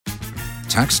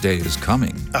Tax day is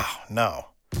coming. Oh, no.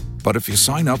 But if you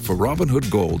sign up for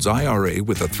Robinhood Gold's IRA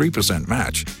with a 3%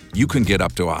 match, you can get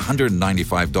up to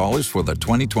 $195 for the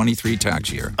 2023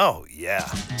 tax year. Oh, yeah.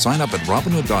 Sign up at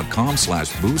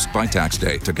Robinhood.com/boost by tax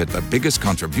day to get the biggest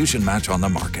contribution match on the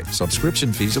market.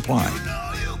 Subscription fees apply.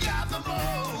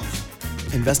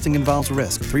 Investing involves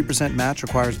risk. 3% match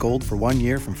requires gold for 1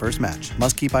 year from first match.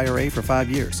 Must keep IRA for 5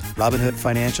 years. Robinhood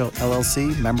Financial,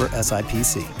 LLC, member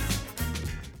SIPC.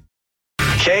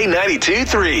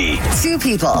 K92-3. Two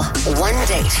people, one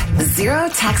date, 0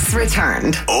 texts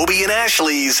returned. Obie and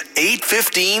Ashley's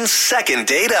 8:15 second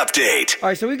date update. All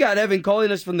right, so we got Evan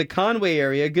calling us from the Conway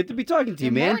area. Good to be talking to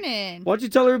you, man. Good morning. Why don't you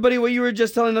tell everybody what you were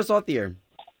just telling us off the air?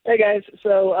 Hey, guys.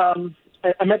 So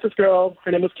I met this girl.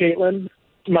 Her name was Katelyn.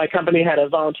 My company had a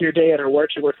volunteer day at her work.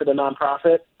 She worked for the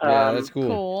nonprofit. Yeah, that's cool.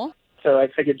 Cool. So I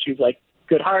figured she was, like,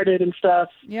 good-hearted and stuff.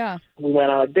 Yeah. We went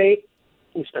on a date.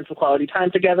 We spent some quality time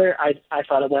together. I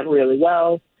thought it went really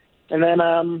well. And then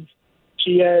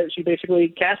she basically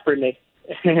Caspered me.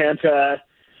 And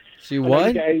She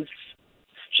what?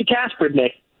 She Caspered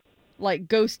me. Like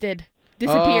ghosted.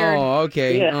 Disappeared. Oh,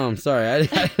 okay. Yeah. Oh, I'm sorry. I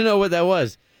didn't know what that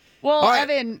was. Well, All right.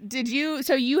 Evan,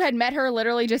 so you had met her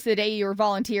literally just the day you were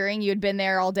volunteering. You had been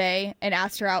there all day and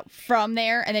asked her out from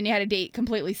there, and then you had a date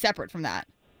completely separate from that.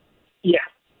 Yeah.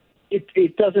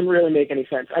 It doesn't really make any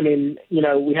sense. I mean,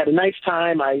 we had a nice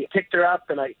time. I picked her up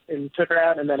and took her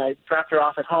out, and then I dropped her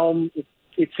off at home.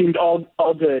 It seemed all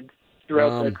good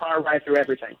throughout the car ride, through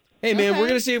everything. Hey, man, Okay. we're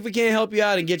going to see if we can't help you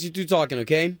out and get you through talking,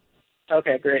 okay?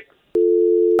 Okay, great.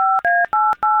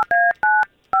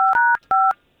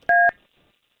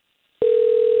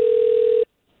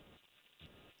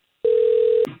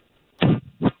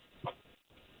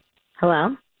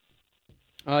 Hello?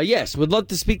 Yes, would love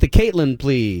to speak to Katelyn,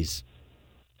 please.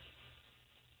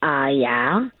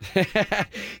 Yeah.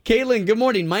 Katelyn, good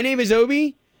morning. My name is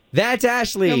Obie. That's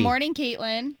Ashley. Good morning,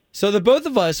 Katelyn. So the both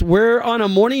of us, we're on a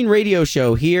morning radio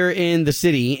show here in the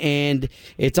city, and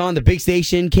it's on the big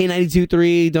station,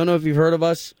 K92.3. Don't know if you've heard of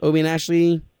us, Obie and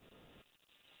Ashley.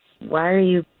 Why are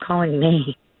you calling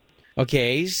me?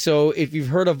 Okay, so if you've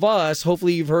heard of us,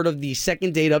 hopefully you've heard of the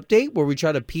second date update where we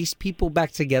try to piece people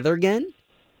back together again.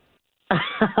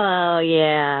 Oh,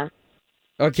 yeah.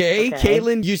 Okay, Okay.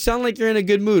 Katelyn, you sound like you're in a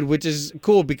good mood, which is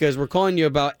cool because we're calling you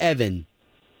about Evan.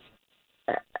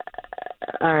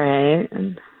 All right.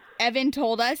 Evan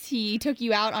told us he took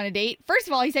you out on a date. First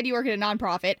of all, he said you work at a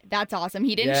nonprofit. That's awesome.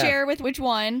 He didn't Yeah. share with which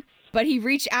one, but he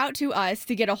reached out to us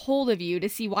to get a hold of you to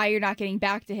see why you're not getting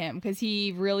back to him because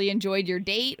he really enjoyed your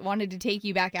date, wanted to take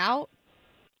you back out.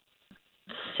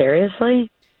 Seriously?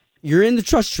 You're in the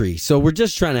trust tree, so we're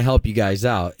just trying to help you guys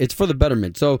out. It's for the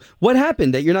betterment. So what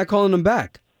happened that you're not calling him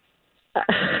back?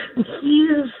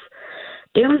 He's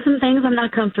doing some things I'm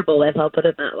not comfortable with, I'll put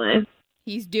it that way.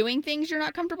 He's doing things you're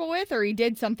not comfortable with, or he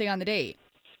did something on the date?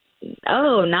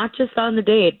 Oh, not just on the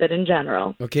date, but in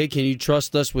general. Okay, can you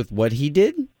trust us with what he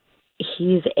did?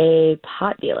 He's a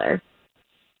pot dealer.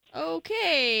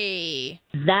 Okay.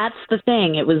 That's the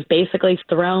thing. It was basically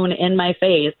thrown in my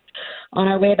face. On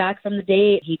our way back from the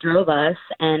date, he drove us,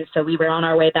 and so we were on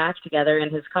our way back together in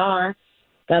his car.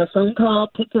 Got a phone call,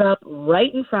 picked it up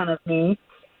right in front of me,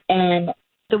 and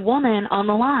the woman on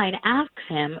the line asks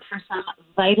him for some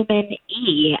vitamin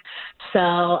E. So,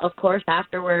 of course,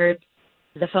 afterwards,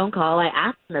 the phone call, I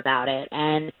asked him about it,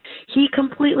 and he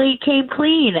completely came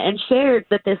clean and shared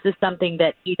that this is something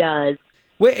that he does.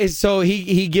 Wait, so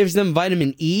he gives them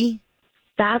vitamin E?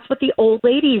 That's what the old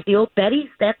ladies, the old Betties,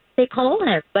 that's what they call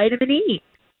him, vitamin E.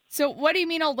 So what do you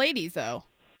mean old ladies, though?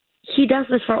 He does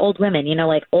this for old women,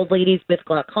 like old ladies with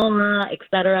glaucoma,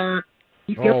 etc.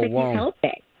 He feels like he's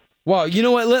helping. Wow, you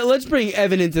know what? Let's bring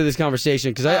Evan into this conversation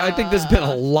because I think there's been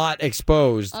a lot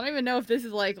exposed. I don't even know if this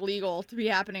is, legal to be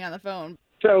happening on the phone.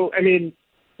 So, I mean,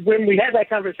 when we had that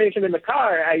conversation in the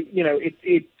car,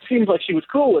 it seemed like she was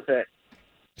cool with it.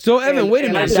 So, Evan, wait a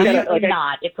minute.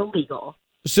 It's illegal.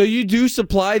 So you do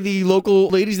supply the local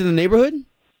ladies in the neighborhood?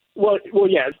 Well,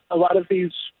 yes. A lot of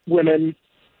these women,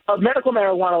 a medical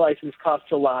marijuana license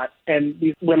costs a lot, and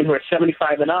these women who are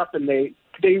 75 and up, and they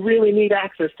really need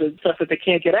access to stuff that they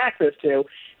can't get access to,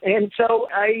 and so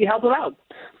I help them out.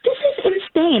 This is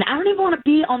insane. I don't even want to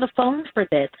be on the phone for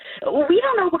this. We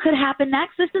don't know what could happen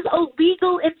next. This is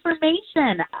illegal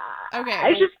information.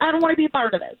 Okay. I don't want to be a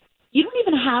part of it. You don't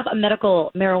even have a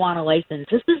medical marijuana license.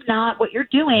 This is not what you're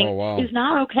doing. Oh, wow. Is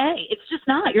not okay. It's just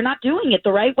not. You're not doing it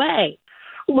the right way.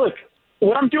 Look,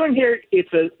 what I'm doing here,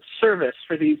 it's a service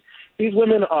for these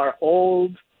women are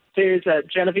old. There's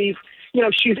Genevieve.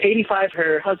 She's 85.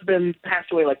 Her husband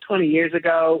passed away 20 years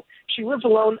ago. She lives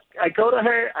alone. I go to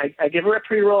her. I give her a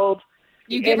pre-rolled.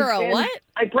 You give her a And what?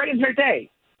 I brighten her day.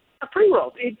 A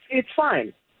pre-roll. It's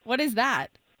fine. What is that?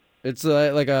 It's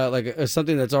like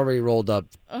something that's already rolled up.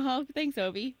 Uh-huh. Thanks,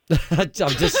 Obi. I'm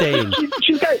just saying.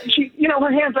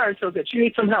 Her hands aren't so good. She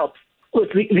needs some help.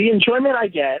 Look, the enjoyment I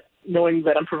get knowing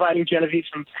that I'm providing Genevieve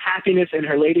some happiness in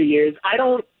her later years, I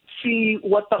don't see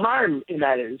what the harm in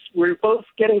that is. We're both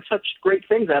getting such great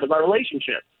things out of our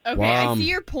relationship. Okay, Wow. I see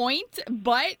your point,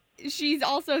 but she's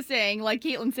also saying, like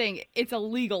Katelyn's saying, it's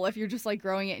illegal if you're just like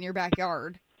growing it in your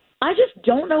backyard. I just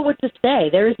don't know what to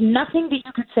say. There is nothing that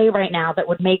you could say right now that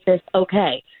would make this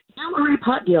okay. You are a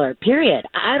pot dealer, period.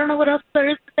 I don't know what else there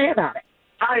is to say about it.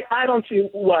 I don't see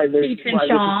why this is such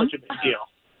a big deal.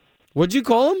 What'd you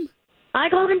call him? I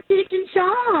called him Cheech and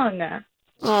Chong.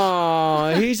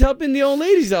 Aw, he's helping the old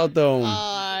ladies out, though.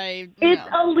 It's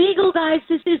illegal, guys.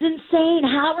 This is insane.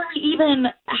 How are we even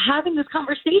having this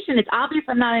conversation? It's obvious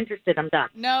I'm not interested. I'm done.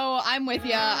 No, I'm with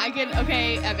you.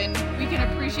 Okay, Evan, we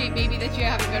can appreciate maybe that you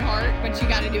have a good heart, but you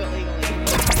got to do it legally.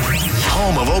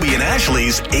 Home of Obie and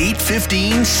Ashley's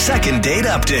 8:15 second date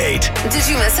update. Did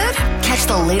you miss it? Catch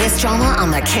the latest drama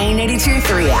on the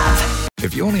K82-3 app.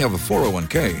 If you only have a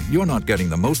 401k, you're not getting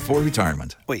the most for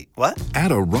retirement. Wait, what?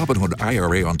 Add a Robinhood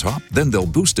IRA on top, then they'll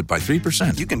boost it by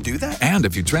 3%. You can do that? And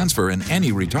if you transfer in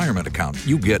any retirement account,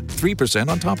 you get 3%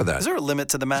 on top of that. Is there a limit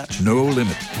to the match? No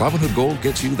limit. Robinhood Gold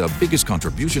gets you the biggest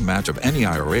contribution match of any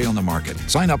IRA on the market.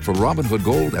 Sign up for Robinhood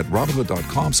Gold at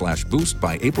Robinhood.com/boost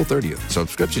by April 30th.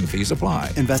 Subscription fees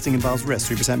apply. Investing involves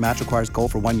risk. 3% match requires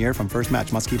gold for 1 year from first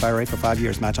match. Must keep IRA for 5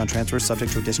 years. Match on transfers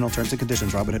subject to additional terms and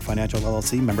conditions. Robinhood Financial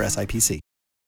LLC. Member SIPC.